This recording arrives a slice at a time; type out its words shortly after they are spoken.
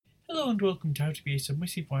Hello and welcome to How to Be a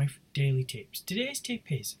Submissive Wife Daily Tips. Today's tip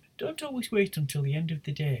is, don't always wait until the end of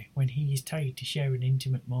the day when he is tired to share an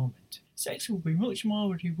intimate moment. Sex will be much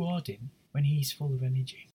more rewarding when he is full of energy.